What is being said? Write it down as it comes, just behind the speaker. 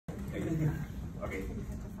Okay.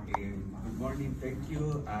 Good morning. Thank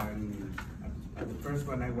you. And at the first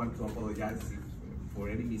one, I want to apologize for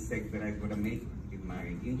any mistake that I'm gonna make in my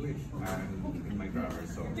English and in my grammar.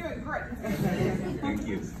 So you're doing great. thank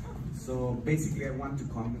you. So basically, I want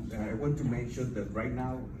to mention that right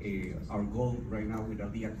now, our goal right now with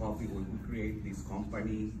Alia Coffee, when we create this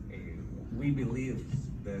company, we believe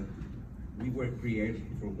that we were created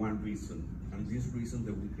for one reason, and this reason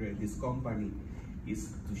that we create this company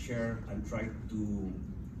is to share and try to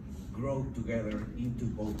grow together into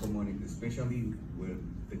both communities, especially with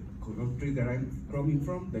the country that I'm coming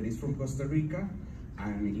from, that is from Costa Rica,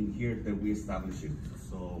 and in here that we established it.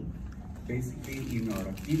 So basically, in our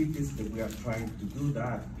activities that we are trying to do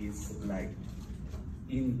that is like,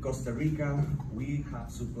 in Costa Rica, we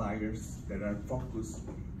have suppliers that are focused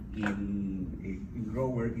in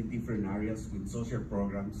grower in different areas with social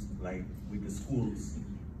programs, like with the schools,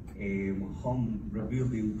 home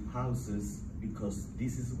rebuilding houses, because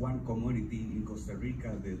this is one community in Costa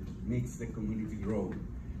Rica that makes the community grow.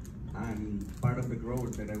 And part of the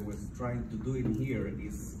growth that I was trying to do in here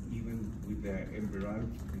is even with the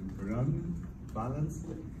environment balance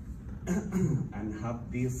and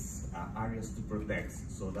have these areas to protect.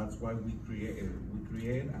 So that's why we create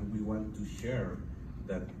and we want to share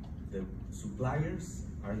that the suppliers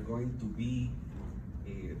are going to be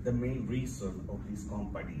the main reason of this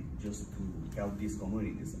company, just to help these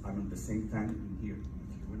communities. And at the same time, in here, if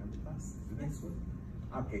you want to pass the next one.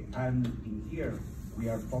 Okay, and in here, we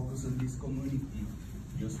are focused on this community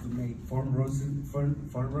just to make fundraisers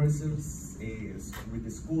with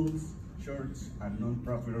the schools, church, and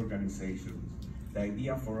non-profit organizations. The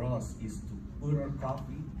idea for us is to put our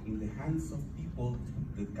coffee in the hands of people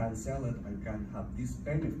that can sell it and can have these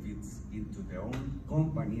benefits into their own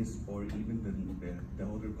companies, or even the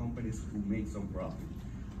other companies who make some profit.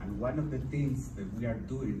 And one of the things that we are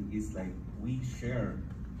doing is like we share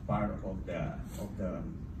part of the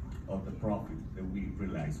profit that we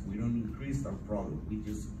realize. We don't increase our product. We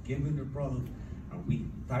just give it the product, and we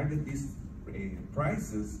target these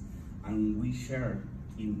prices, and we share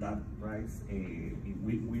in that price.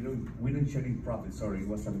 We don't share in profit. Sorry, it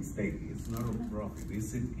was a mistake. It's not a profit.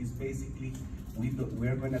 It's basically we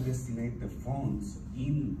are going to destinate the funds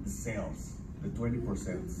in the sales, the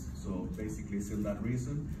 20%. So basically, it's in that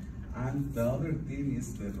reason. And the other thing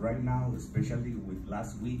is that right now, especially with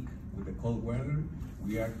last week with the cold weather,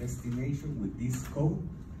 we are destination with this code.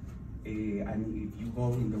 And if you go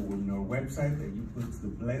on our website and you put the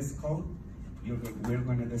bless code, we're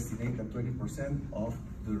going to destinate the 20% of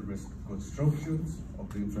the reconstructions of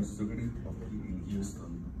the infrastructure in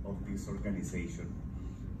Houston of this organization.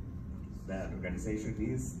 That organization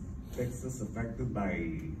is Texas affected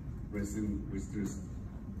by recent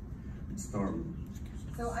storm.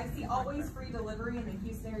 So I see always free delivery in the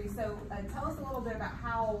Houston area. So tell us a little bit about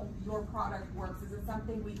how your product works. Is it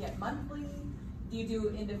something we get monthly? Do you do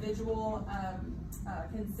individual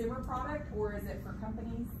consumer product, or is it for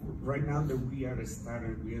companies? Right now that we are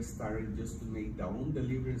starting just to make the own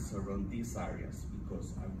deliveries around these areas,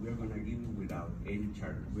 because we are going to give it without any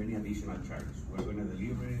charge, any additional charges. We're going to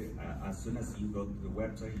deliver it as soon as you go to the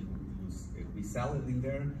website. We sell it in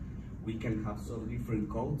there. We can have some different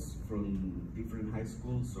codes from different high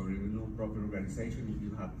schools or even non-profit organization. If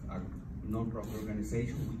you have a non-profit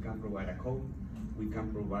organization, we can provide a code. We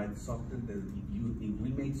can provide something that if we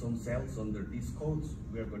make some sales under these codes,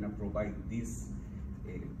 we are going to provide these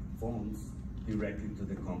funds directly to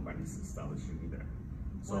the companies establishing there.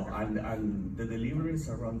 So and the deliveries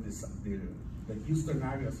around the Houston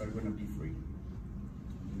areas are going to be free.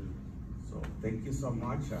 So thank you so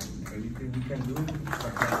much, and anything we can do.